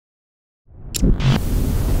The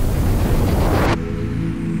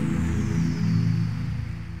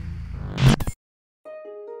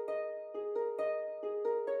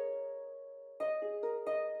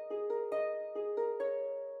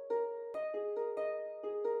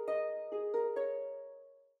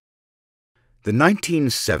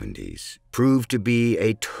 1970s proved to be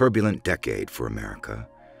a turbulent decade for America,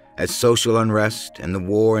 as social unrest and the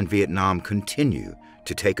war in Vietnam continue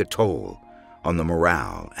to take a toll on the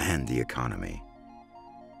morale and the economy.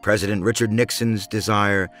 President Richard Nixon's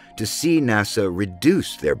desire to see NASA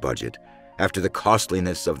reduce their budget after the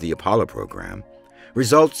costliness of the Apollo program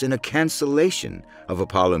results in a cancellation of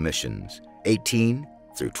Apollo missions 18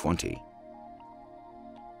 through 20.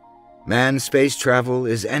 Manned space travel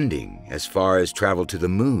is ending as far as travel to the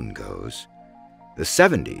moon goes. The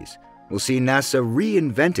 70s will see NASA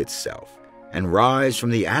reinvent itself and rise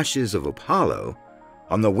from the ashes of Apollo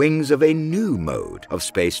on the wings of a new mode of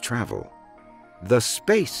space travel, the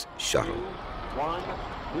Space Shuttle.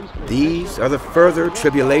 These are the further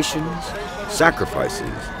tribulations,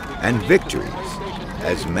 sacrifices, and victories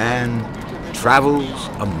as man travels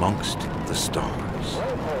amongst the stars.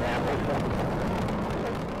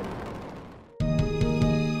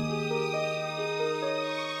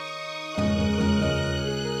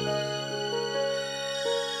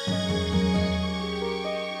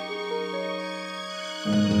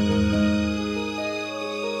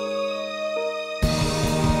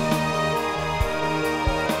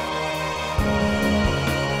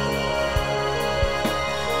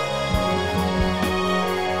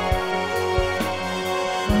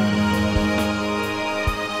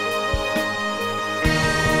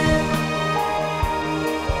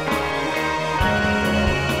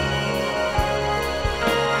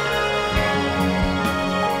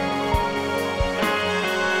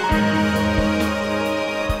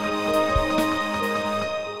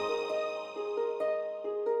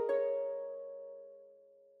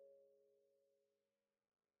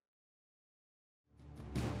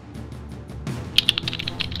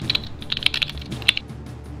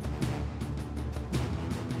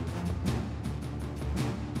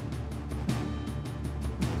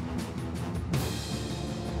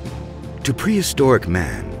 To prehistoric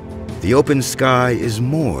man, the open sky is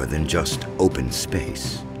more than just open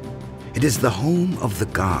space. It is the home of the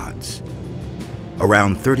gods.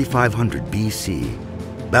 Around 3500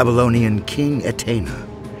 BC, Babylonian King Etana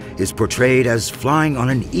is portrayed as flying on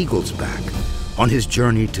an eagle's back on his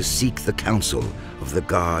journey to seek the counsel of the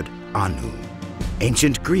god Anu.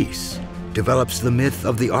 Ancient Greece develops the myth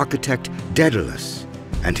of the architect Daedalus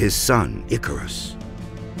and his son Icarus.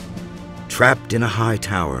 Trapped in a high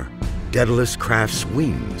tower, Daedalus crafts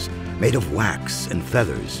wings made of wax and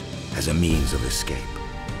feathers as a means of escape.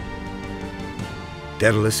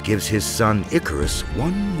 Daedalus gives his son Icarus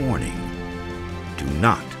one warning: do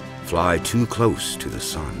not fly too close to the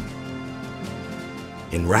sun.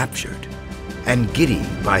 Enraptured and giddy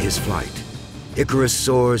by his flight, Icarus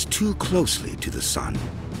soars too closely to the sun,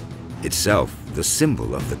 itself the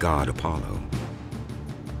symbol of the god Apollo.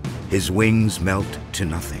 His wings melt to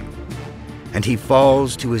nothing, and he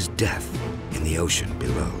falls to his death in the ocean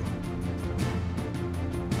below.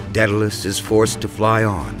 Daedalus is forced to fly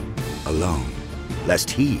on, alone,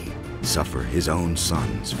 lest he suffer his own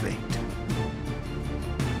son's fate.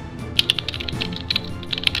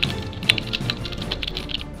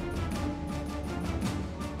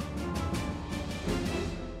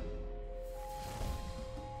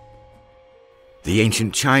 The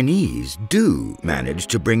ancient Chinese do manage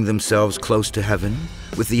to bring themselves close to heaven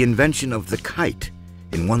with the invention of the kite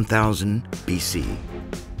in 1000 BC.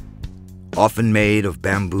 Often made of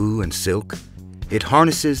bamboo and silk, it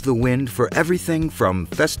harnesses the wind for everything from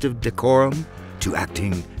festive decorum to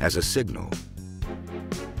acting as a signal.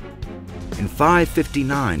 In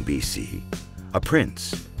 559 BC, a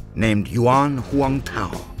prince named Yuan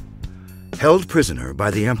Huangtao, held prisoner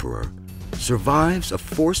by the emperor, survives a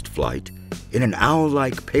forced flight in an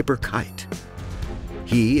owl-like paper kite.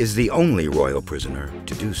 He is the only royal prisoner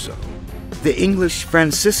to do so. The English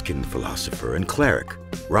Franciscan philosopher and cleric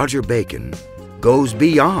Roger Bacon goes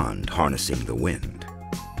beyond harnessing the wind.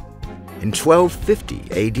 In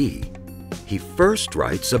 1250 AD, he first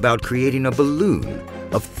writes about creating a balloon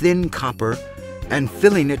of thin copper and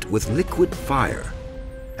filling it with liquid fire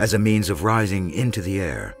as a means of rising into the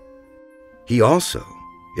air. He also,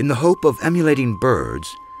 in the hope of emulating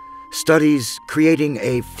birds, studies creating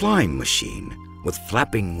a flying machine with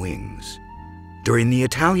flapping wings. During the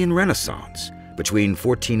Italian Renaissance, between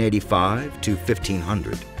 1485 to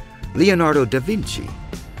 1500, Leonardo da Vinci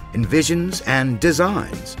envisions and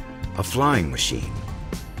designs a flying machine.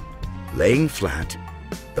 Laying flat,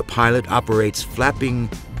 the pilot operates flapping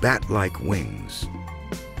bat-like wings.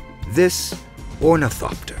 This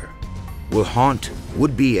ornithopter will haunt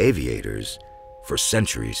would-be aviators for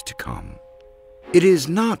centuries to come. It is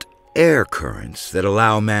not air currents that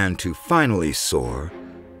allow man to finally soar,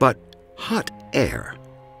 but hot air.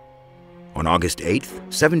 On August 8,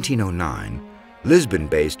 1709,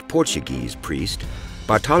 Lisbon-based Portuguese priest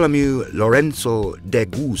Bartolomeu Lourenço de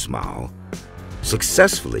Gusmão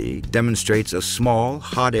successfully demonstrates a small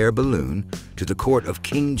hot air balloon to the court of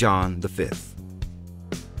King John V.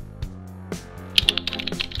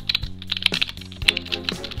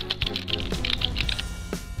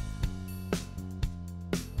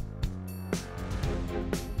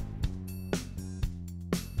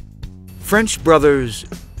 French brothers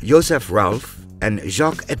Joseph Ralph and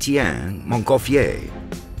Jacques-Étienne Montgolfier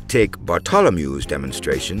take Bartholomew's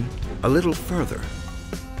demonstration a little further.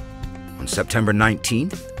 On September 19,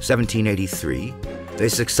 1783, they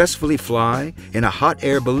successfully fly in a hot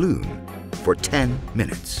air balloon for 10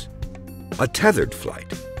 minutes. A tethered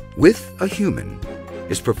flight with a human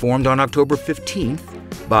is performed on October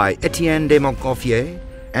 15th by Étienne de Montgolfier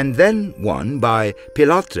and then one by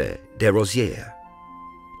Pilâtre de Rosières.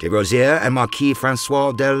 De Rosières and Marquis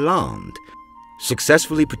François de Lande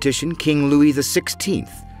successfully petitioned King Louis XVI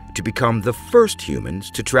to become the first humans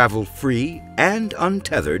to travel free and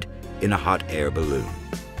untethered in a hot air balloon.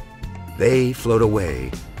 They float away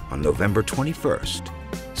on November 21st,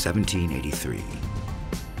 1783.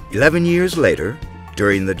 11 years later,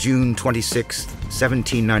 during the June 26,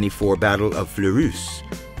 1794 Battle of Fleurus,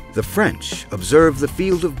 the French observed the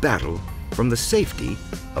field of battle from the safety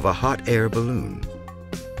of a hot air balloon.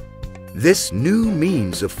 This new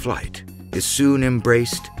means of flight is soon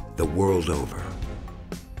embraced the world over.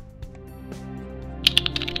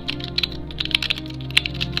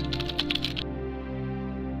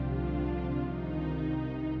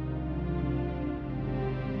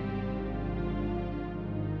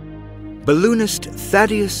 Balloonist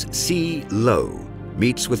Thaddeus C. Lowe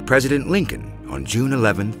meets with President Lincoln on June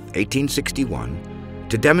 11, 1861,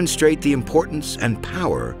 to demonstrate the importance and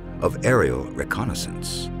power of aerial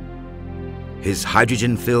reconnaissance. His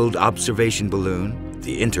hydrogen-filled observation balloon,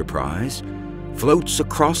 the Enterprise, floats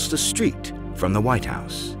across the street from the White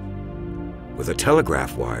House. With a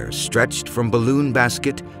telegraph wire stretched from balloon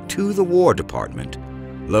basket to the War Department,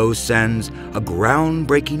 Lowe sends a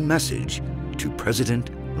groundbreaking message to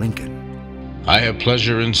President Lincoln. I have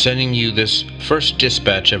pleasure in sending you this first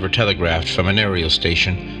dispatch ever telegraphed from an aerial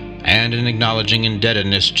station, and in acknowledging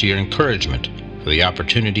indebtedness to your encouragement for the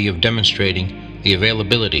opportunity of demonstrating the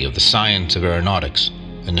availability of the science of aeronautics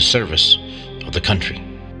in the service of the country.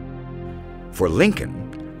 For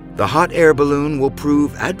Lincoln, the hot air balloon will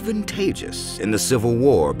prove advantageous in the Civil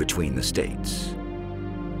War between the states.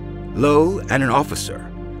 Lowe and an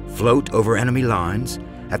officer float over enemy lines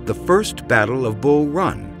at the First Battle of Bull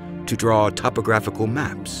Run to draw topographical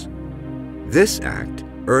maps. This act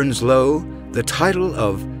earns Lowe the title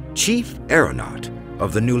of Chief Aeronaut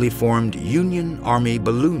of the newly formed Union Army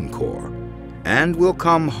Balloon Corps, and will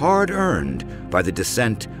come hard-earned by the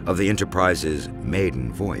descent of the Enterprise's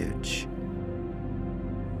maiden voyage.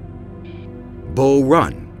 Bull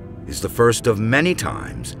Run is the first of many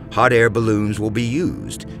times hot air balloons will be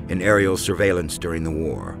used in aerial surveillance during the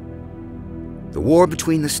war. The war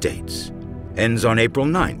between the states ends on April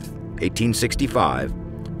 9, 1865,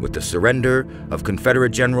 with the surrender of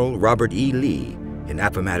Confederate General Robert E. Lee in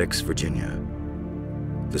Appomattox, Virginia.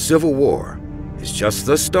 The Civil War is just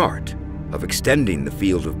the start of extending the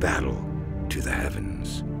field of battle to the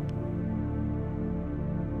heavens.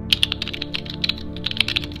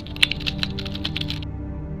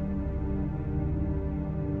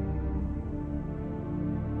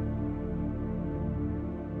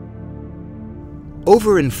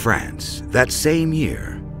 Over in France, that same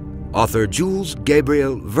year, author Jules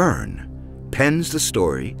Gabriel Verne pens the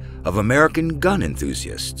story of American gun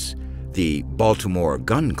enthusiasts, the Baltimore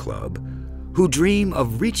Gun Club, who dream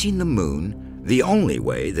of reaching the moon the only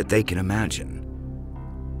way that they can imagine.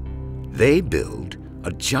 They build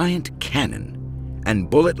a giant cannon and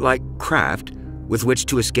bullet-like craft with which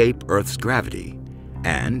to escape Earth's gravity,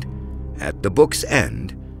 and, at the book's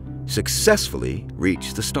end, successfully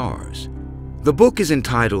reach the stars. The book is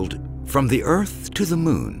entitled From the Earth to the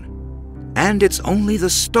Moon, and it's only the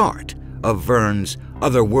start of Verne's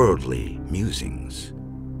otherworldly musings.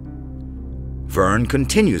 Verne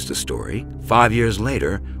continues the story 5 years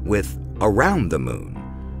later with Around the Moon,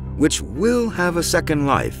 which will have a second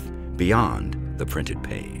life beyond the printed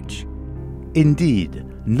page. Indeed,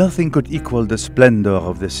 nothing could equal the splendor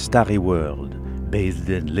of this starry world, bathed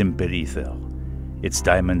in limpid ether. Its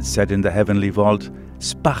diamonds set in the heavenly vault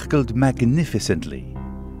sparkled magnificently.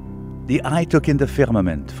 The eye took in the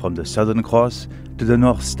firmament from the Southern Cross to the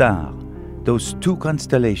North Star, those two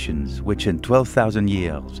constellations which in 12,000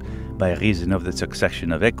 years, by reason of the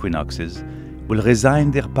succession of equinoxes, will resign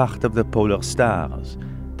their part of the polar stars,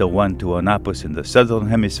 the one to Anapus in the southern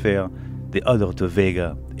hemisphere, the other to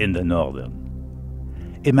Vega in the northern.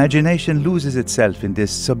 Imagination loses itself in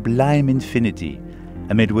this sublime infinity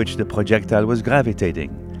amid which the projectile was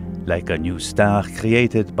gravitating, like a new star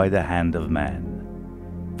created by the hand of man.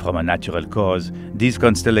 From a natural cause, these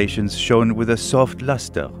constellations shone with a soft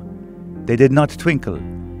luster. They did not twinkle,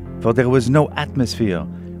 for there was no atmosphere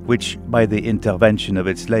which, by the intervention of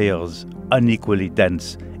its layers, unequally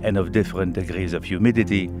dense and of different degrees of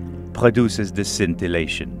humidity, produces this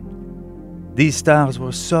scintillation. These stars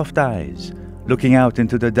were soft eyes, looking out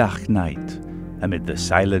into the dark night, amid the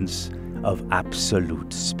silence of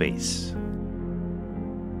absolute space.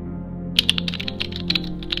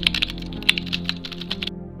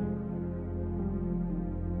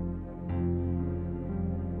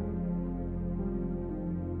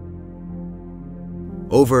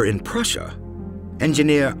 Over in Prussia,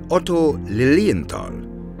 engineer Otto Lilienthal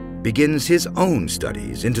begins his own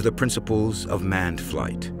studies into the principles of manned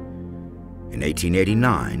flight. In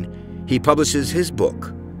 1889, he publishes his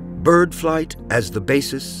book, Bird Flight as the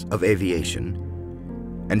Basis of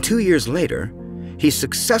Aviation, and 2 years later, he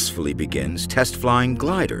successfully begins test flying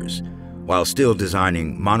gliders while still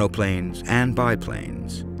designing monoplanes and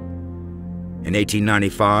biplanes. In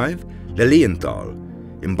 1895, Lilienthal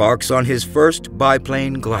embarks on his first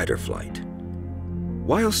biplane glider flight.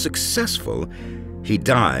 While successful, he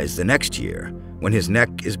dies the next year when his neck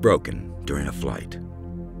is broken during a flight.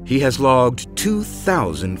 He has logged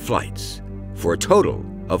 2,000 flights for a total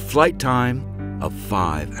of flight time of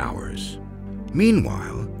 5 hours.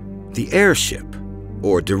 Meanwhile, the airship,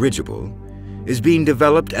 or dirigible, is being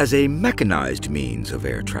developed as a mechanized means of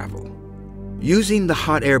air travel. Using the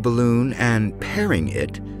hot air balloon and pairing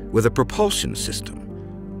it with a propulsion system,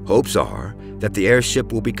 hopes are that the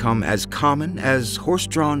airship will become as common as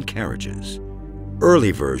horse-drawn carriages.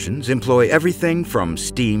 Early versions employ everything from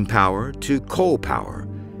steam power to coal power,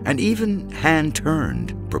 and even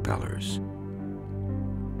hand-turned propellers.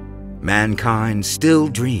 Mankind still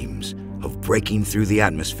dreams of breaking through the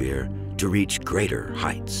atmosphere to reach greater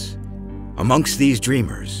heights. Amongst these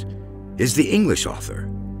dreamers is the English author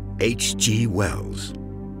H.G. Wells.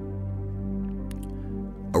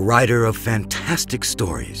 A writer of fantastic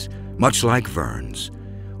stories, much like Verne's,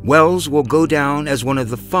 Wells will go down as one of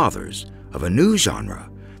the fathers of a new genre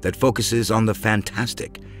that focuses on the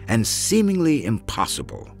fantastic and seemingly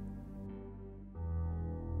impossible.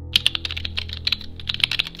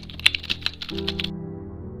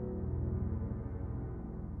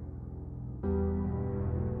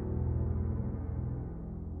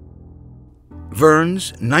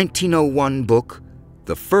 Verne's 1901 book,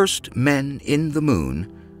 The First Men in the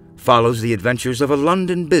Moon, follows the adventures of a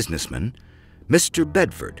London businessman, Mr.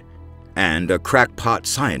 Bedford, and a crackpot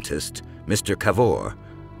scientist, Mr. Cavor,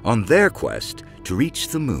 on their quest to reach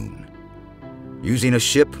the moon. Using a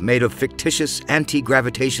ship made of fictitious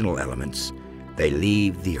anti-gravitational elements, they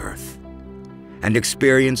leave the Earth and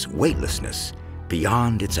experience weightlessness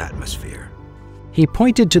beyond its atmosphere. He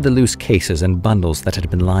pointed to the loose cases and bundles that had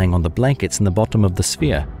been lying on the blankets in the bottom of the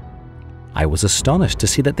sphere. I was astonished to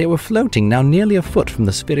see that they were floating now nearly a foot from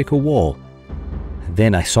the spherical wall.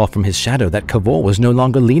 Then I saw from his shadow that Cavor was no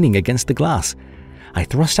longer leaning against the glass. I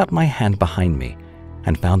thrust out my hand behind me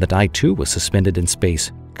and found that I too was suspended in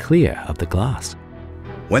space, clear of the glass.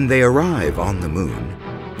 When they arrive on the moon,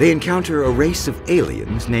 they encounter a race of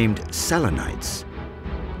aliens named Selenites.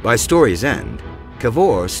 By story's end,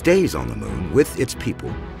 Cavor stays on the moon with its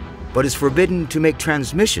people, but is forbidden to make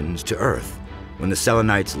transmissions to Earth when the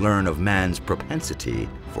Selenites learn of man's propensity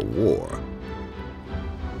for war.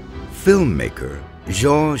 Filmmaker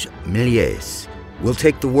Georges Méliès will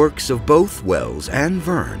take the works of both Wells and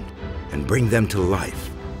Verne and bring them to life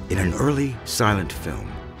in an early silent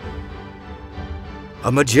film.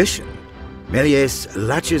 A magician, Méliès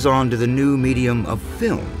latches on to the new medium of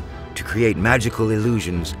film to create magical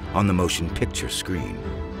illusions on the motion picture screen.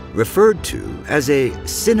 Referred to as a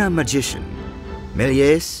cinemagician,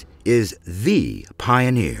 Méliès is the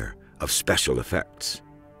pioneer of special effects.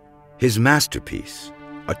 His masterpiece,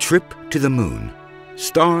 A Trip to the Moon,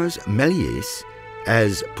 stars Méliès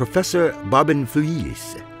as Professor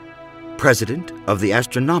Bobin-Fouillis, president of the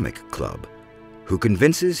Astronomic Club, who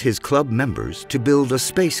convinces his club members to build a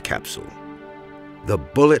space capsule. The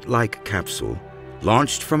bullet-like capsule,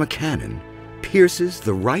 launched from a cannon, pierces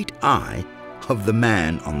the right eye of the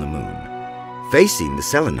man on the moon. Facing the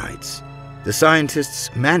Selenites, the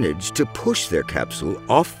scientists managed to push their capsule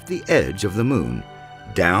off the edge of the moon,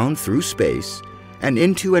 down through space, and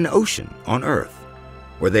into an ocean on Earth,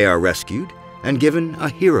 where they are rescued and given a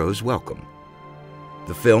hero's welcome.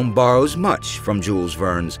 The film borrows much from Jules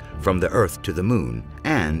Verne's From the Earth to the Moon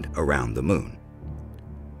and Around the Moon.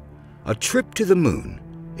 A Trip to the Moon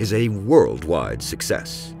is a worldwide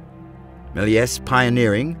success. Méliès'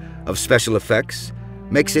 pioneering of special effects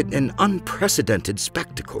makes it an unprecedented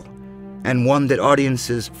spectacle, and one that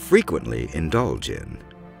audiences frequently indulge in.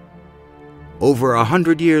 Over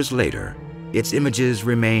 100 years later, its images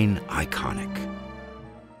remain iconic.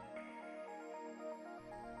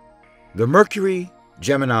 The Mercury,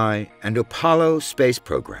 Gemini, and Apollo space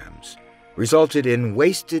programs resulted in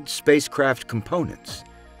wasted spacecraft components,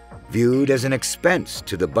 viewed as an expense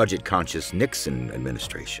to the budget-conscious Nixon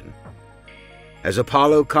administration. As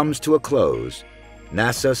Apollo comes to a close,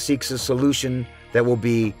 NASA seeks a solution that will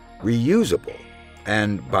be reusable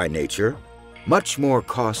and, by nature, much more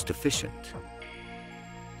cost-efficient.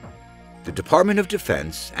 The Department of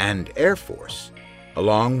Defense and Air Force,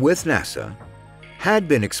 along with NASA, had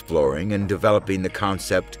been exploring and developing the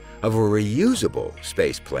concept of a reusable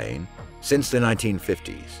spaceplane since the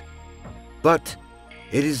 1950s. But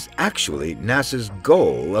it is actually NASA's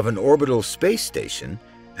goal of an orbital space station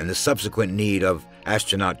and the subsequent need of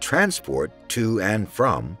astronaut transport to and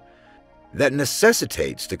from that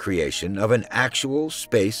necessitates the creation of an actual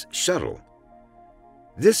space shuttle.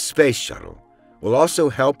 This space shuttle will also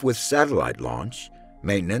help with satellite launch,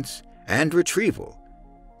 maintenance, and retrieval,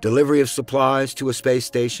 delivery of supplies to a space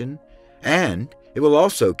station, and it will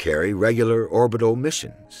also carry regular orbital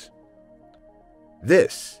missions.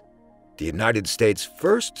 This, the United States'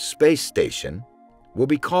 first space station, will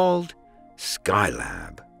be called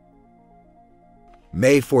Skylab.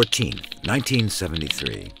 May 14,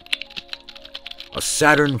 1973. A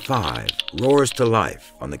Saturn V roars to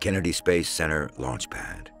life on the Kennedy Space Center launch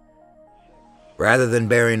pad. Rather than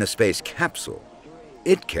bearing a space capsule,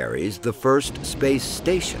 it carries the first space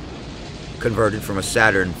station, converted from a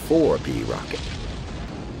Saturn IV-B rocket.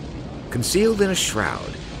 Concealed in a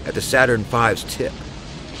shroud at the Saturn V's tip,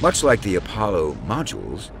 much like the Apollo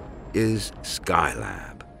modules, is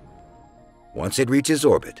Skylab. Once it reaches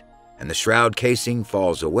orbit and the shroud casing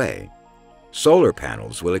falls away, solar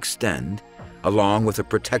panels will extend along with a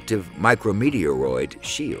protective micrometeoroid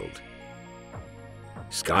shield.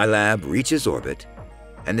 Skylab reaches orbit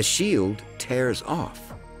and the shield tears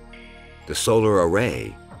off. The solar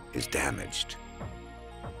array is damaged.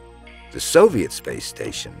 The Soviet space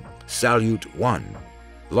station, Salyut 1,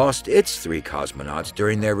 lost its 3 cosmonauts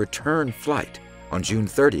during their return flight on June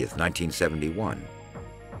 30th, 1971.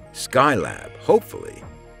 Skylab, hopefully,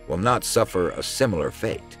 will not suffer a similar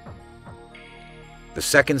fate. The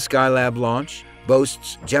second Skylab launch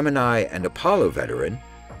boasts Gemini and Apollo veteran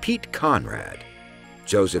Pete Conrad,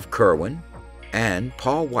 Joseph Kerwin, and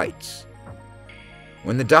Paul Weitz.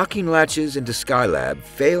 When the docking latches into Skylab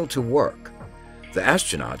fail to work, the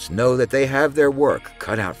astronauts know that they have their work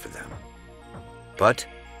cut out for them. But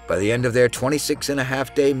by the end of their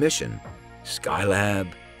 26.5-day mission, Skylab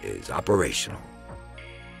is operational.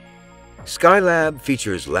 Skylab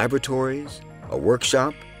features laboratories, a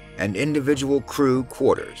workshop, and individual crew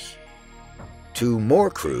quarters. 2 more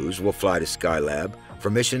crews will fly to Skylab for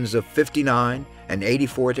missions of 59 and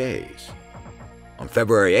 84 days. On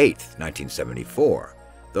February 8, 1974,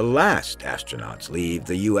 the last astronauts leave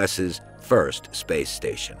the U.S.'s first space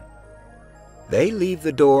station. They leave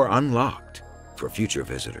the door unlocked for future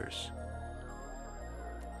visitors.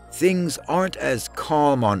 Things aren't as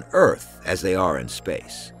calm on Earth as they are in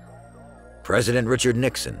space. President Richard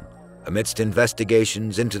Nixon, amidst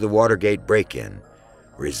investigations into the Watergate break-in,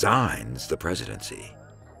 resigns the presidency.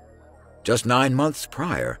 Just 9 months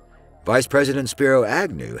prior, Vice President Spiro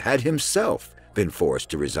Agnew had himself been forced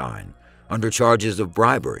to resign under charges of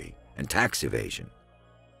bribery and tax evasion.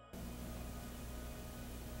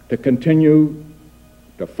 To continue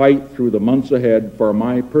to fight through the months ahead for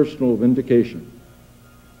my personal vindication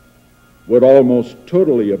would almost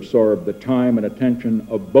totally absorb the time and attention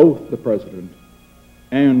of both the President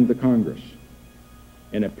and the Congress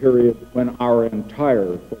in a period when our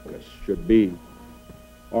entire focus should be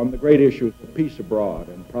on the great issues of peace abroad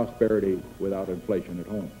and prosperity without inflation at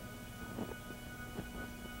home.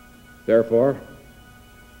 Therefore,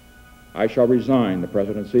 I shall resign the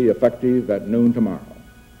presidency effective at noon tomorrow.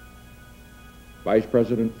 Vice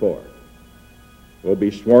President Ford will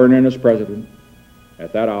be sworn in as president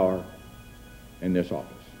at that hour in this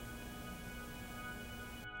office.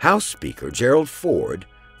 House Speaker Gerald Ford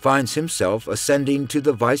finds himself ascending to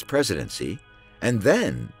the vice presidency and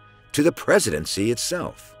then to the presidency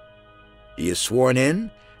itself. he is sworn in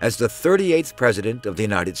as the 38th President of the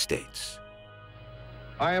United States.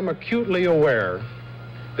 I am acutely aware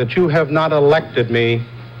that you have not elected me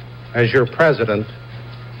as your president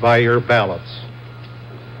by your ballots.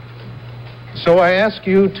 So I ask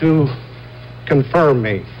you to confirm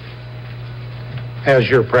me as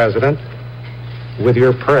your president with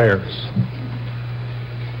your prayers.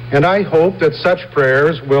 And I hope that such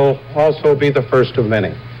prayers will also be the first of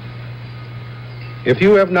many. If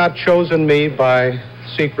you have not chosen me by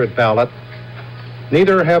secret ballot,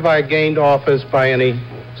 neither have I gained office by any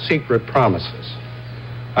secret promises.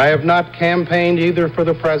 I have not campaigned either for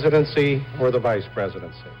the presidency or the vice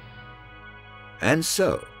presidency. And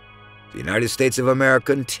so, the United States of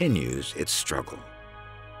America continues its struggle.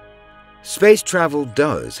 Space travel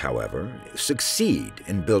does, however, succeed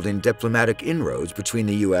in building diplomatic inroads between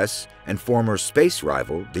the U.S. and former space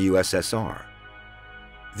rival, the USSR.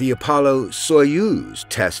 The Apollo-Soyuz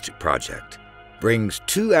test project brings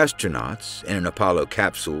 2 astronauts in an Apollo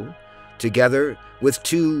capsule together with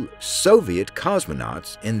 2 Soviet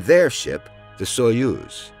cosmonauts in their ship, the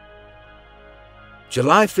Soyuz.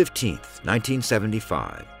 July 15th,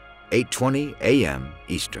 1975, 8:20 a.m.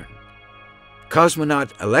 Eastern.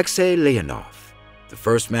 Cosmonaut Alexei Leonov, the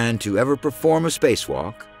first man to ever perform a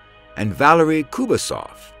spacewalk, and Valery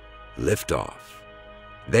Kubasov lift off.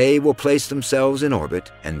 They will place themselves in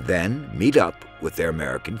orbit and then meet up with their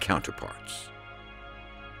American counterparts.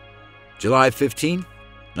 July 15,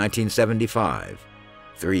 1975,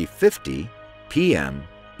 3:50 p.m.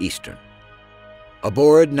 Eastern.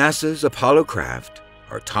 Aboard NASA's Apollo craft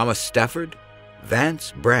are Thomas Stafford,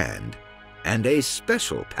 Vance Brand, and a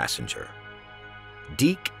special passenger,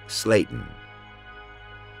 Deke Slayton.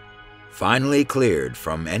 Finally cleared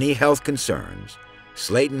from any health concerns,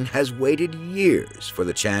 Slayton has waited years for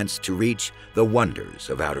the chance to reach the wonders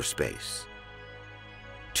of outer space.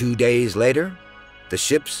 2 days later, the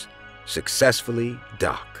ships successfully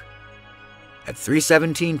dock. At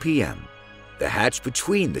 3:17 p.m., the hatch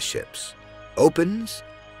between the ships opens,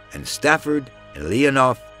 and Stafford and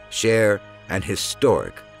Leonov share an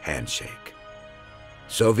historic handshake.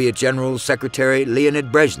 Soviet General Secretary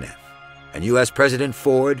Leonid Brezhnev and U.S. President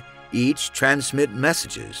Ford each transmit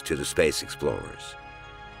messages to the space explorers.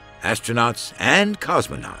 Astronauts and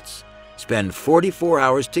cosmonauts spend 44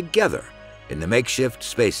 hours together in the makeshift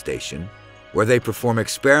space station, where they perform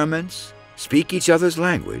experiments, speak each other's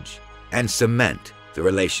language, and cement the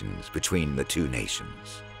relations between the two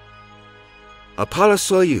nations.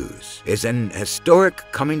 Apollo-Soyuz is an historic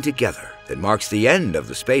coming together that marks the end of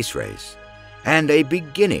the space race and a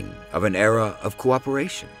beginning of an era of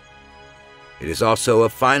cooperation. It is also a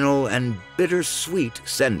final and bittersweet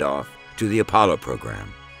send-off to the Apollo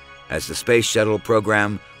program, as the Space Shuttle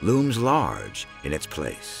program looms large in its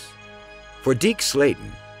place. For Deke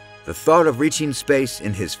Slayton, the thought of reaching space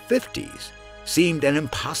in his 50s seemed an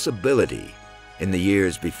impossibility in the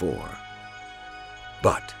years before.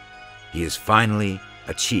 But he has finally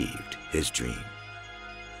achieved his dream.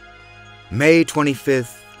 May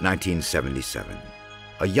 25th, 1977,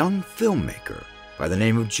 a young filmmaker by the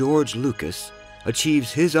name of George Lucas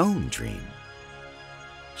achieves his own dream.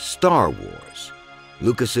 Star Wars,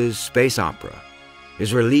 Lucas's space opera,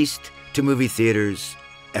 is released to movie theaters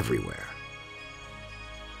everywhere.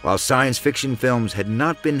 While science fiction films had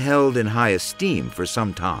not been held in high esteem for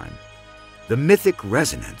some time, the mythic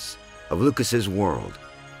resonance of Lucas's world,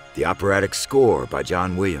 the operatic score by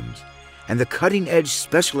John Williams, and the cutting-edge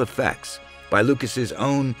special effects by Lucas's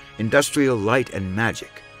own Industrial Light and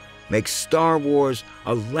Magic makes Star Wars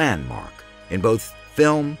a landmark in both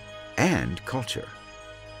film and culture.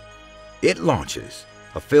 It launches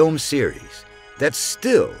a film series that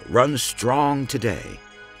still runs strong today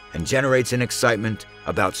and generates an excitement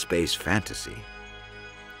about space fantasy.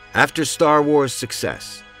 After Star Wars'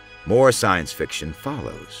 success, more science fiction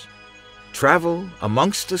follows. Travel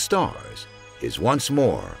amongst the stars is once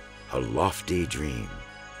more a lofty dream.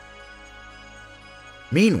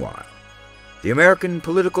 Meanwhile, the American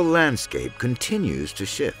political landscape continues to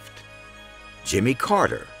shift. Jimmy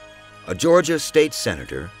Carter, a Georgia state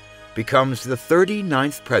senator, becomes the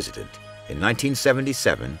 39th president in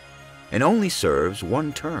 1977 and only serves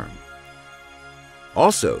one term.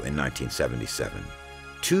 Also in 1977,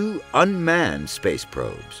 2 unmanned space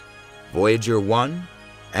probes, Voyager 1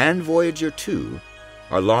 and Voyager 2,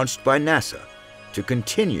 are launched by NASA to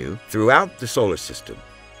continue throughout the solar system.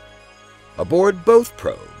 Aboard both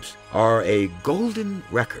probes are a golden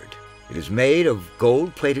record. It is made of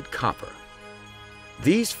gold-plated copper.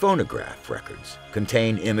 These phonograph records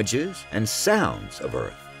contain images and sounds of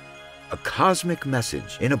Earth, a cosmic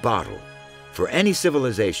message in a bottle for any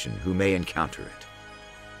civilization who may encounter it.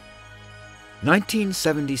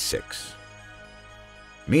 1976.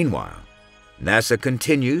 Meanwhile, NASA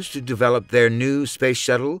continues to develop their new space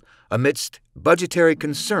shuttle amidst budgetary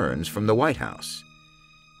concerns from the White House.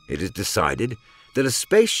 It is decided that a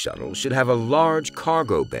space shuttle should have a large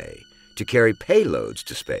cargo bay to carry payloads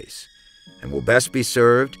to space and will best be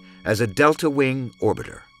served as a delta-wing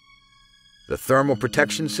orbiter. The thermal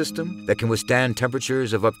protection system that can withstand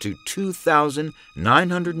temperatures of up to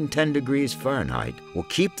 2,910 degrees Fahrenheit will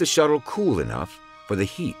keep the shuttle cool enough for the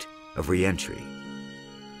heat of re-entry.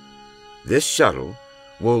 This shuttle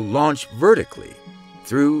will launch vertically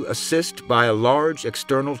through assist by a large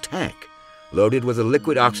external tank loaded with a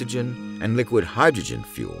liquid oxygen and liquid hydrogen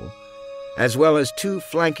fuel, as well as 2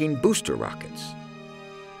 flanking booster rockets.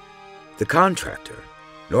 The contractor,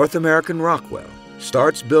 North American Rockwell,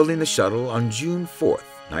 starts building the shuttle on June 4,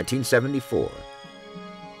 1974.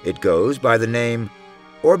 It goes by the name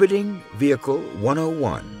Orbiting Vehicle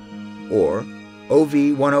 101, or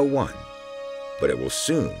OV-101, but it will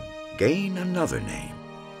soon gain another name.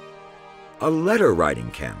 A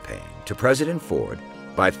letter-writing campaign to President Ford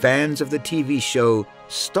by fans of the TV show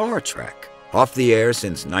Star Trek, off the air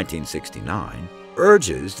since 1969,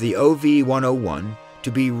 urges the OV-101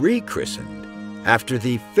 to be rechristened after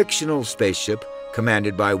the fictional spaceship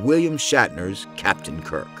commanded by William Shatner's Captain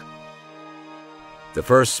Kirk. The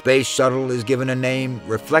first space shuttle is given a name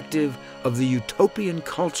reflective of the utopian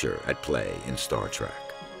culture at play in Star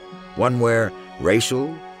Trek, one where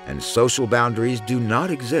racial and social boundaries do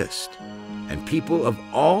not exist, and people of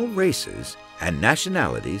all races and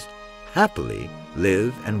nationalities happily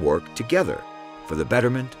live and work together for the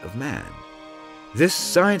betterment of man. This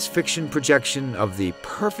science fiction projection of the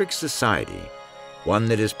perfect society, one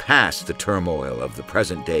that is past the turmoil of the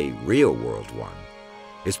present-day real-world one,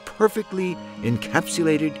 is perfectly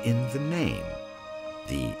encapsulated in the name,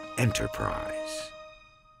 the Enterprise.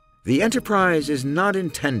 The Enterprise is not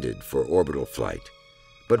intended for orbital flight,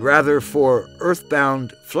 but rather for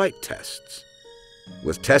Earthbound flight tests.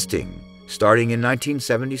 With testing starting in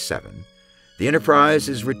 1977, the Enterprise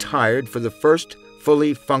is retired for the first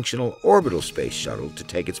fully functional orbital space shuttle to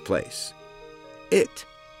take its place. It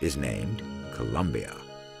is named Columbia.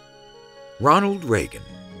 Ronald Reagan,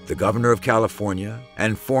 the governor of California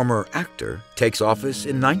and former actor, takes office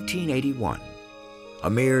in 1981. A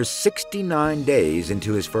mere 69 days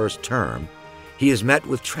into his first term, he is met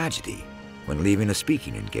with tragedy when leaving a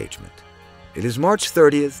speaking engagement. It is March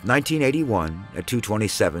 30th, 1981 at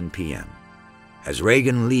 2:27 p.m. As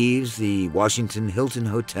Reagan leaves the Washington Hilton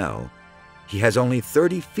Hotel, he has only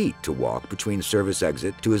 30 feet to walk between service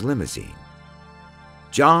exit to his limousine.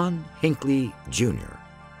 John Hinckley, Jr.,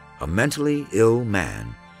 a mentally ill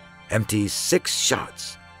man, empties 6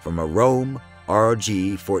 shots from a Rome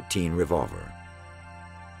RG-14 revolver.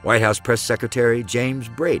 White House Press Secretary James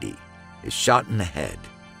Brady is shot in the head.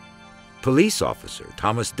 Police officer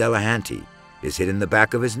Thomas Delahanty is hit in the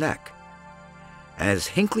back of his neck. As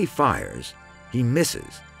Hinckley fires, he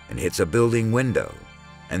misses and hits a building window.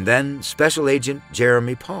 And then Special Agent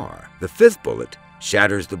Jeremy Parr, the 5th bullet,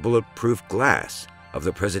 shatters the bulletproof glass of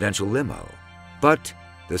the presidential limo. But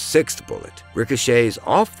the 6th bullet ricochets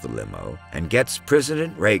off the limo and gets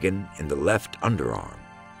President Reagan in the left underarm.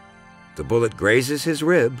 The bullet grazes his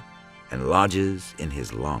rib and lodges in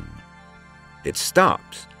his lung. It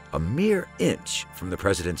stops a mere inch from the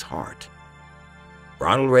president's heart.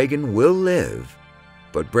 Ronald Reagan will live,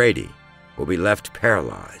 but Brady will be left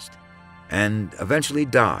paralyzed and eventually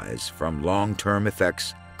dies from long-term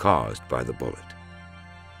effects caused by the bullet.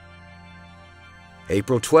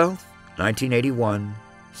 April 12, 1981,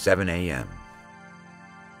 7 a.m.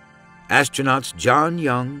 Astronauts John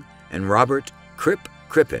Young and Robert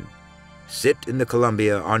Crippen sit in the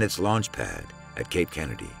Columbia on its launch pad at Cape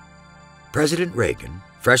Kennedy. President Reagan,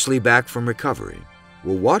 freshly back from recovery,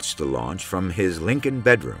 will watch the launch from his Lincoln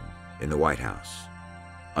bedroom in the White House.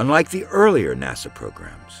 Unlike the earlier NASA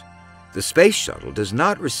programs, the Space Shuttle does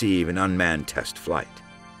not receive an unmanned test flight.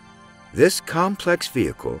 This complex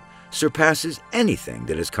vehicle surpasses anything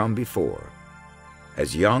that has come before.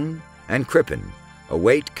 As Young and Crippen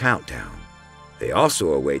await countdown, they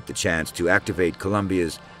also await the chance to activate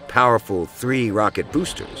Columbia's powerful 3 rocket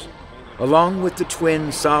boosters, along with the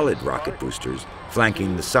twin solid rocket boosters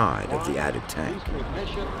flanking the side of the added tank.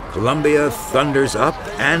 Columbia thunders up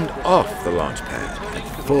and off the launch pad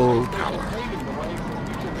at full power.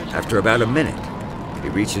 After about a minute,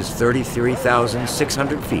 it reaches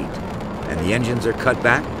 33,600 feet, and the engines are cut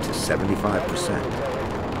back to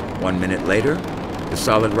 75%. 1 minute later, the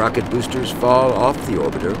solid rocket boosters fall off the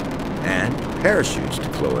orbiter, and parachutes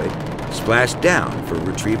deployed splash down for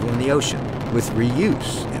retrieval in the ocean with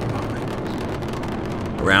reuse in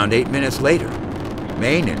mind. Around 8 minutes later,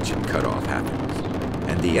 main engine cutoff happens,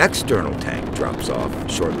 and the external tank drops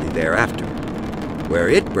off shortly thereafter, where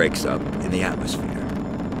it breaks up in the atmosphere.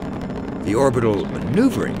 The orbital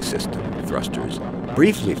maneuvering system thrusters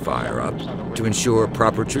briefly fire up to ensure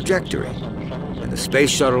proper trajectory, and the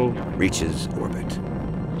space shuttle reaches orbit.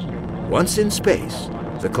 Once in space,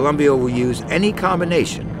 the Columbia will use any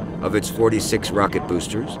combination of its 46 rocket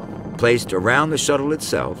boosters placed around the shuttle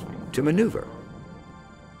itself to maneuver.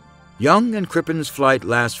 Young and Crippen's flight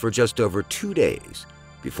lasts for just over 2 days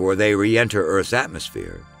before they re-enter Earth's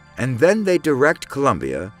atmosphere, and then they direct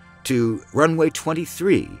Columbia to runway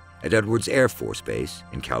 23 at Edwards Air Force Base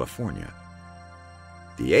in California.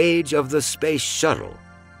 The age of the space shuttle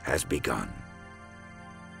has begun.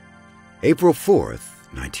 April 4th,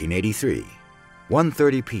 1983,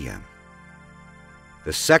 1:30 p.m.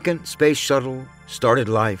 The second space shuttle started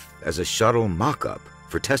life as a shuttle mock-up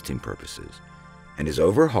for testing purposes and is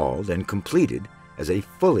overhauled and completed as a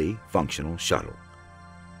fully functional shuttle.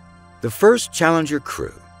 The first Challenger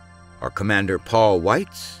crew are Commander Paul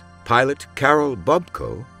Weitz, pilot Carol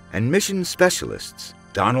Bubko, and mission specialists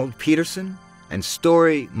Donald Peterson and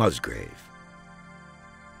Story Musgrave.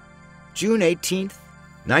 June 18th,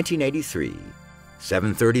 1983,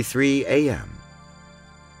 7:33 a.m.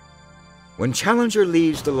 When Challenger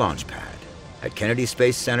leaves the launch pad at Kennedy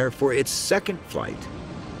Space Center for its second flight,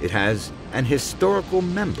 it has an historical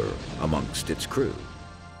member amongst its crew.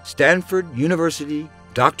 Stanford University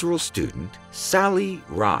doctoral student Sally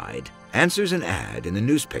Ride answers an ad in the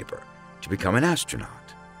newspaper to become an astronaut.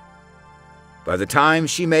 By the time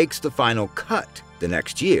she makes the final cut the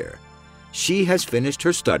next year, she has finished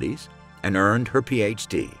her studies and earned her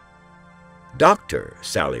PhD. Dr.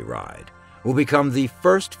 Sally Ride will become the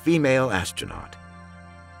first female astronaut.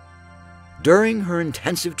 During her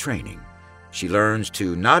intensive training, she learns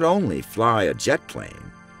to not only fly a jet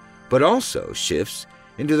plane, but also shifts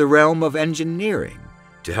into the realm of engineering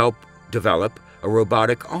to help develop a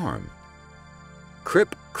robotic arm.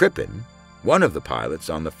 Crippen, one of the pilots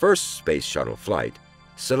on the first space shuttle flight,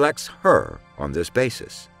 selects her on this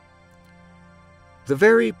basis. The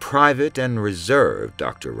very private and reserved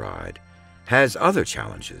Dr. Ride has other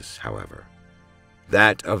challenges, however.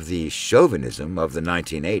 That of the chauvinism of the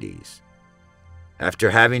 1980s.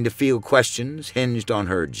 After having to field questions hinged on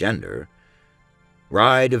her gender,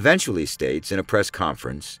 Ride eventually states in a press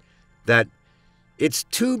conference that it's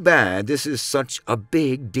too bad this is such a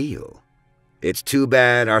big deal. It's too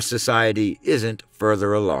bad our society isn't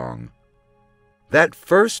further along. That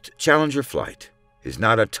first Challenger flight is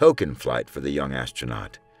not a token flight for the young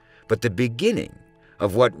astronaut, but the beginning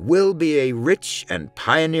of what will be a rich and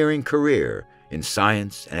pioneering career in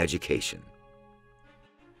science and education.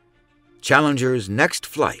 Challenger's next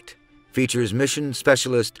flight features mission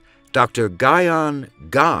specialist Dr. Guyon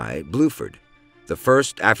Guy Bluford, the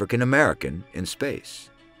first African-American in space.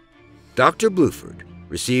 Dr. Bluford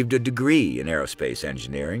received a degree in aerospace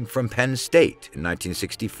engineering from Penn State in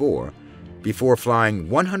 1964 before flying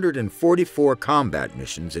 144 combat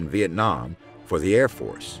missions in Vietnam for the Air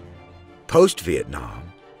Force.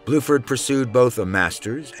 Post-Vietnam, Bluford pursued both a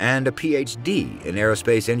master's and a PhD in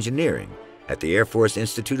aerospace engineering at the Air Force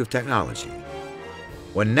Institute of Technology.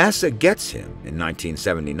 When NASA gets him in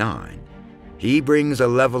 1979, he brings a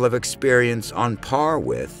level of experience on par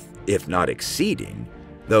with, if not exceeding,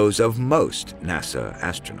 those of most NASA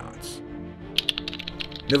astronauts.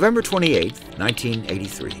 November 28,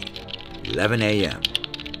 1983, 11 a.m.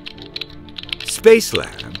 Space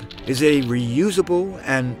Lab is a reusable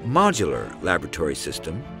and modular laboratory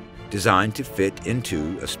system designed to fit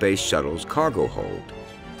into a space shuttle's cargo hold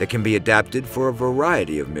that can be adapted for a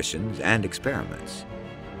variety of missions and experiments.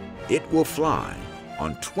 It will fly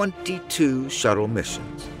on 22 shuttle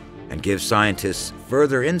missions and give scientists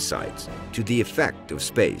further insights to the effect of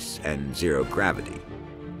space and zero gravity.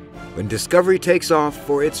 When Discovery takes off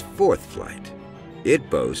for its fourth flight, it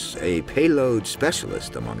boasts a payload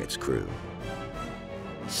specialist among its crew.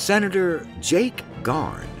 Senator Jake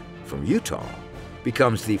Garn from Utah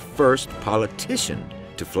becomes the first politician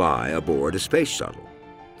to fly aboard a space shuttle.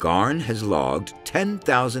 Garn has logged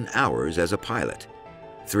 10,000 hours as a pilot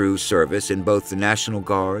through service in both the National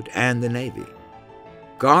Guard and the Navy.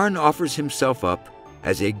 Garn offers himself up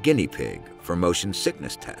as a guinea pig for motion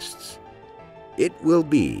sickness tests. It will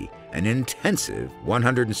be an intensive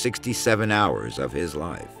 167 hours of his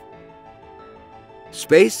life.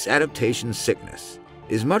 Space adaptation sickness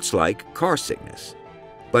is much like car sickness,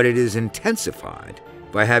 but it is intensified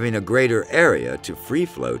by having a greater area to free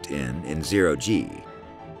float in zero G.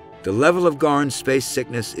 The level of Garn's space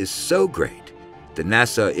sickness is so great that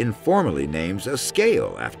NASA informally names a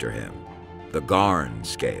scale after him, the Garn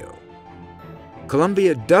scale.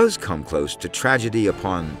 Columbia does come close to tragedy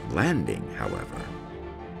upon landing, however.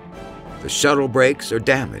 The shuttle brakes are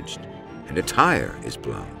damaged, and a tire is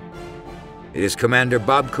blown. It is Commander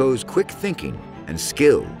Bobco's quick thinking and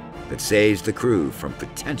skill that saves the crew from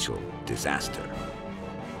potential disaster.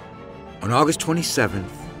 On August 27,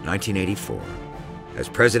 1984, as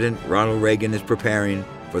President Ronald Reagan is preparing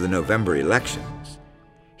for the November elections,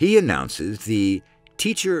 he announces the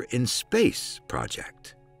Teacher in Space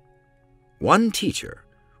project. One teacher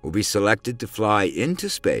will be selected to fly into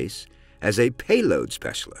space as a payload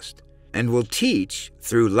specialist and will teach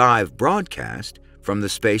through live broadcast from the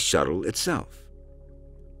space shuttle itself.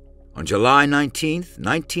 On July 19,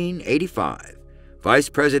 1985, Vice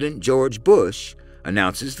President George Bush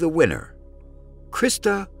announces the winner,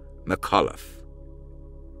 Christa McAuliffe.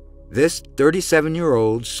 This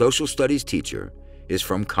 37-year-old social studies teacher is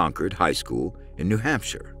from Concord High School in New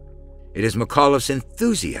Hampshire. It is McAuliffe's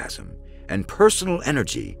enthusiasm and personal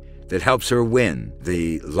energy that helps her win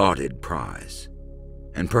the lauded prize,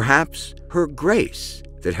 and perhaps her grace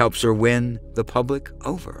that helps her win the public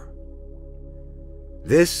over.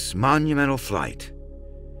 This monumental flight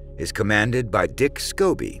is commanded by Dick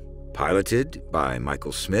Scobie, piloted by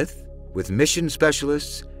Michael Smith, with mission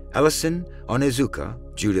specialists Ellison Onizuka,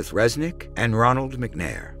 Judith Resnick, and Ronald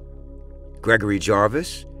McNair. Gregory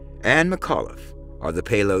Jarvis and McAuliffe are the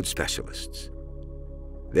payload specialists.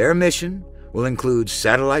 Their mission will include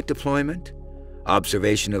satellite deployment,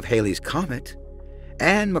 observation of Halley's Comet,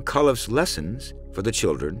 and McAuliffe's lessons for the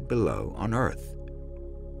children below on Earth.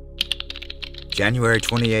 January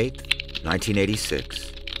 28,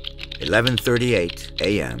 1986, 11:38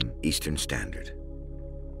 a.m. Eastern Standard.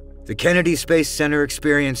 The Kennedy Space Center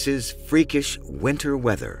experiences freakish winter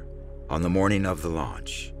weather on the morning of the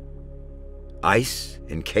launch. Ice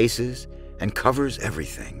encases and covers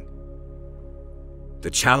everything.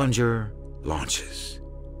 The Challenger launches,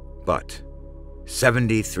 but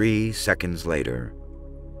 73 seconds later,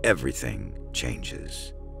 everything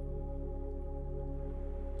changes.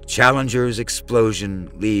 Challenger's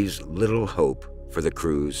explosion leaves little hope for the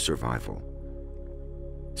crew's survival.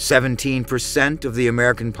 17% of the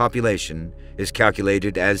American population is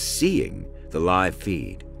calculated as seeing the live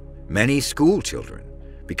feed. Many school children,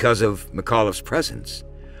 because of McAuliffe's presence,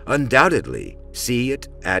 undoubtedly see it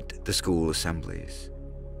at the school assemblies.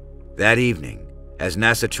 That evening, as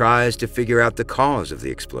NASA tries to figure out the cause of the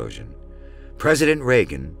explosion, President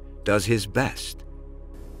Reagan does his best.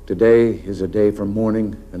 Today is a day for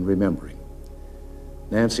mourning and remembering.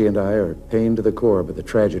 Nancy and I are pained to the core by the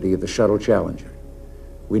tragedy of the Shuttle Challenger.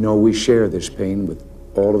 We know we share this pain with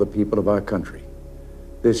all of the people of our country.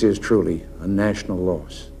 This is truly a national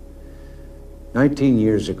loss. 19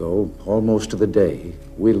 years ago, almost to the day,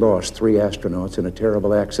 we lost 3 astronauts in a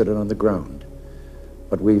terrible accident on the ground.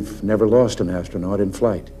 But we've never lost an astronaut in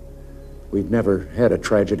flight. We've never had a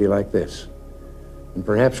tragedy like this. And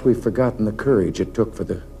perhaps we've forgotten the courage it took for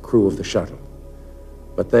the crew of the shuttle.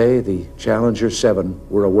 But they, the Challenger 7,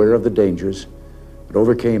 were aware of the dangers, but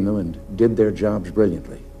overcame them and did their jobs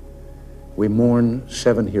brilliantly. We mourn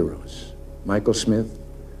 7 heroes: Michael Smith,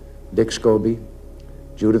 Dick Scobie,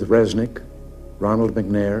 Judith Resnick, Ronald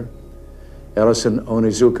McNair, Ellison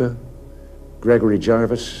Onizuka, Gregory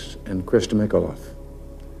Jarvis, and Christa McAuliffe.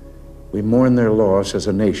 We mourn their loss as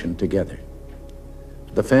a nation together.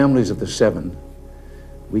 The families of the 7,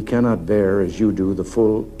 we cannot bear, as you do, the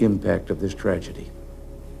full impact of this tragedy.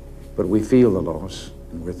 But we feel the loss,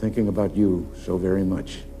 and we're thinking about you so very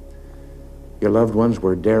much. Your loved ones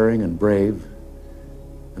were daring and brave,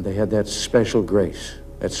 and they had that special grace,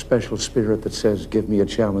 that special spirit that says, give me a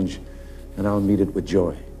challenge, and I'll meet it with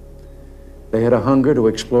joy. They had a hunger to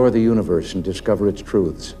explore the universe and discover its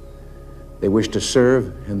truths. They wished to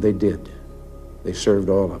serve, and they did. They served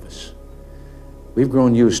all of us. We've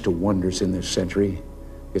grown used to wonders in this century.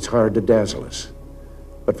 It's hard to dazzle us.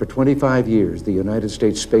 But for 25 years, the United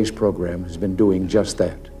States space program has been doing just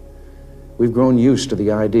that. We've grown used to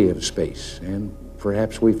the idea of space, and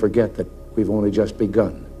perhaps we forget that we've only just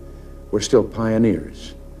begun. We're still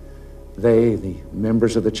pioneers. They, the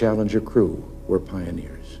members of the Challenger crew, were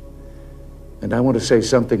pioneers. And I want to say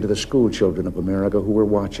something to the school children of America who were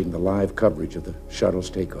watching the live coverage of the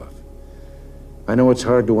shuttle's takeoff. I know it's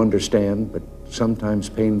hard to understand, but sometimes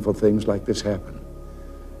painful things like this happen.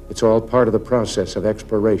 It's all part of the process of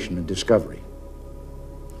exploration and discovery.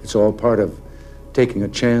 It's all part of taking a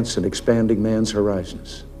chance and expanding man's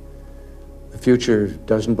horizons. The future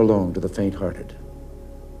doesn't belong to the faint-hearted.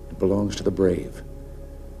 It belongs to the brave.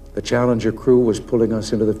 The Challenger crew was pulling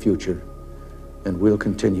us into the future, and we'll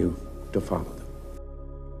continue to follow them.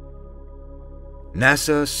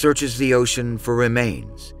 NASA searches the ocean for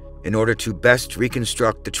remains in order to best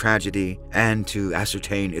reconstruct the tragedy and to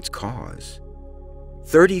ascertain its cause.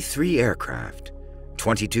 33 aircraft,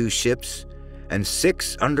 22 ships, and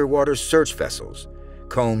 6 underwater search vessels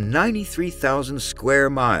comb 93,000 square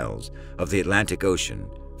miles of the Atlantic Ocean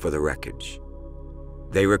for the wreckage.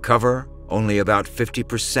 They recover only about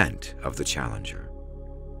 50% of the Challenger.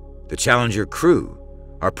 The Challenger crew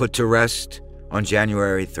are put to rest on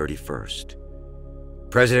January 31st.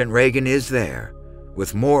 President Reagan is there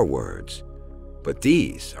with more words, but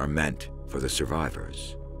these are meant for the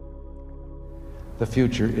survivors. The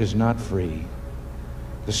future is not free.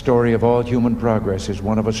 The story of all human progress is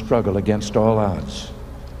one of a struggle against all odds.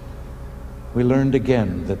 We learned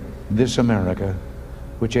again that this America,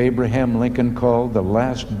 which Abraham Lincoln called the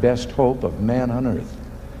last best hope of man on earth,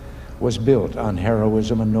 was built on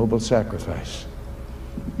heroism and noble sacrifice.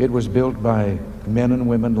 It was built by men and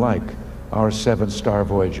women like our 7-star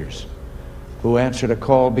Voyagers, who answered a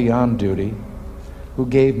call beyond duty, who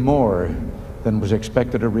gave more than was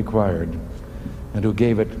expected or required, and who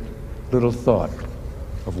gave it little thought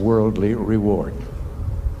of worldly reward.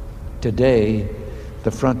 Today,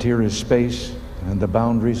 the frontier is space and the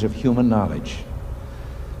boundaries of human knowledge.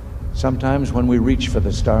 Sometimes when we reach for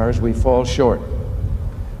the stars, we fall short,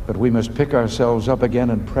 but we must pick ourselves up again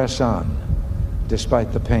and press on,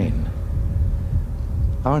 despite the pain.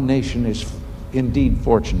 Our nation is indeed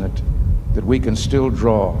fortunate that we can still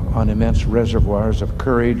draw on immense reservoirs of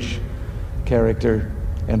courage, character,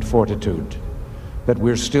 and fortitude, that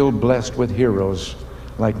we're still blessed with heroes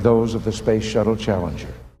like those of the Space Shuttle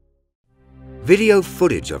Challenger. Video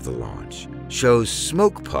footage of the launch shows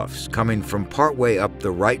smoke puffs coming from partway up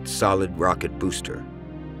the right solid rocket booster.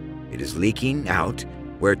 It is leaking out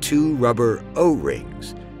where 2 rubber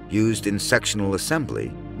O-rings used in sectional assembly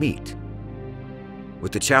meet.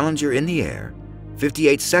 With the Challenger in the air,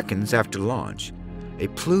 58 seconds after launch, a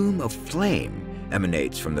plume of flame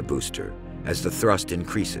emanates from the booster as the thrust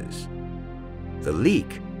increases. The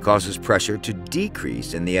leak causes pressure to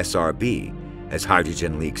decrease in the SRB as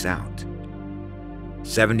hydrogen leaks out.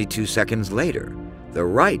 72 seconds later, the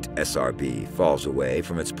right SRB falls away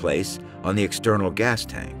from its place on the external gas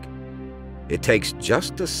tank. It takes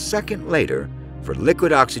just a second later for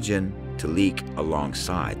liquid oxygen to leak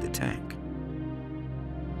alongside the tank.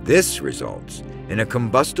 This results in a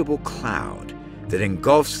combustible cloud that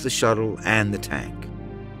engulfs the shuttle and the tank.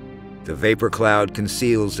 The vapor cloud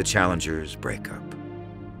conceals the Challenger's breakup.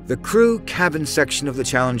 The crew cabin section of the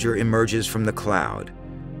Challenger emerges from the cloud,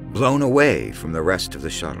 blown away from the rest of the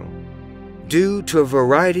shuttle. Due to a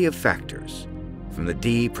variety of factors, from the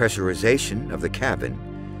depressurization of the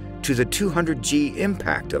cabin to the 200G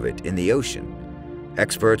impact of it in the ocean,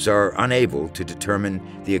 experts are unable to determine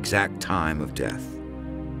the exact time of death.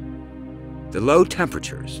 The low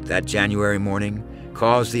temperatures that January morning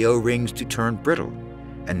caused the O-rings to turn brittle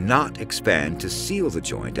and not expand to seal the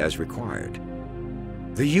joint as required.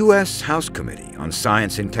 The U.S. House Committee on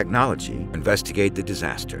Science and Technology investigate the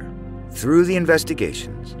disaster. Through the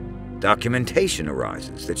investigations, documentation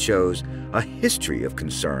arises that shows a history of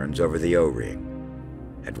concerns over the O-ring.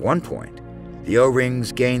 At one point, the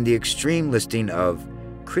O-rings gained the extreme listing of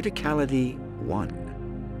Criticality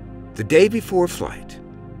 1. The day before flight,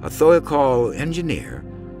 a Thoyakal engineer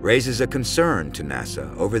raises a concern to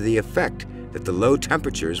NASA over the effect that the low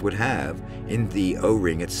temperatures would have in the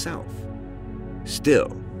O-ring itself.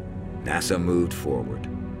 Still, NASA moved forward,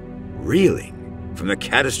 reeling from the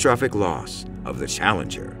catastrophic loss of the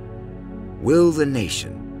Challenger. Will the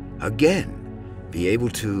nation again be able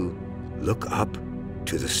to look up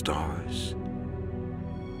to the stars?